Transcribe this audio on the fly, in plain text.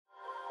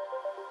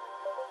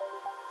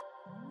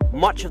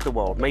Much of the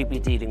world may be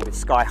dealing with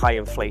sky-high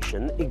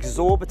inflation,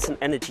 exorbitant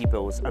energy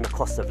bills and a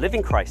cost of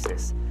living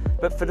crisis,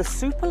 but for the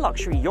super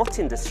luxury yacht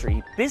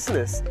industry,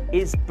 business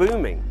is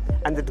booming,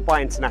 and the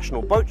Dubai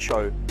International Boat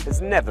Show has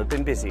never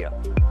been busier.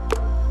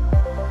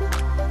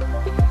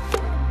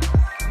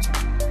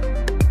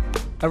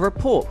 A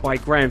report by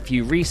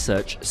Grandview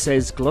Research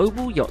says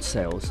global yacht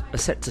sales are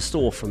set to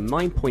soar from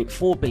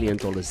 $9.4 billion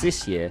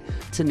this year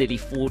to nearly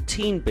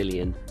 $14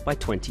 billion by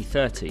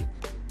 2030.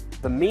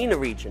 The MENA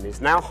region is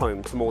now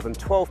home to more than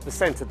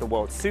 12% of the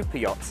world's super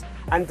yachts,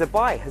 and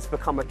Dubai has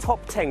become a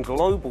top 10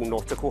 global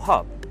nautical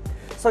hub.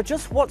 So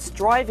just what's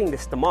driving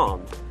this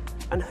demand,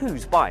 and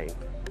who's buying?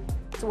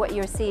 So what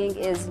you're seeing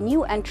is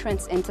new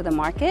entrants into the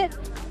market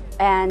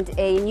and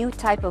a new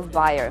type of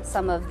buyer,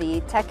 some of the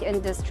tech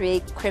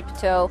industry,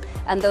 crypto,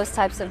 and those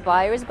types of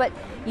buyers, but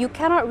you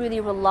cannot really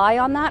rely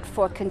on that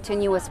for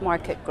continuous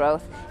market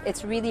growth.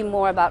 It's really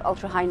more about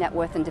ultra-high net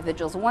worth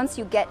individuals once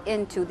you get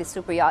into the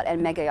super yacht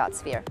and mega yacht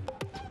sphere.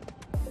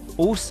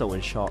 Also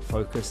in sharp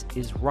focus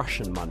is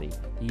Russian money.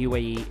 The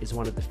UAE is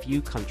one of the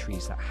few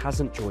countries that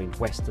hasn't joined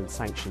Western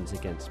sanctions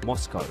against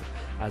Moscow.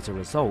 As a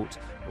result,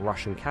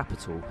 Russian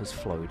capital has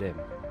flowed in.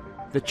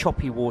 The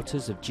choppy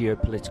waters of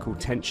geopolitical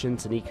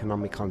tensions and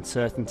economic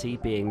uncertainty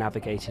being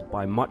navigated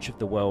by much of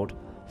the world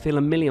feel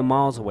a million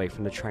miles away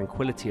from the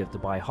tranquility of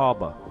Dubai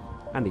Harbour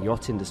and a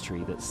yacht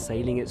industry that's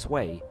sailing its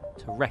way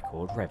to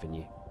record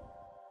revenue.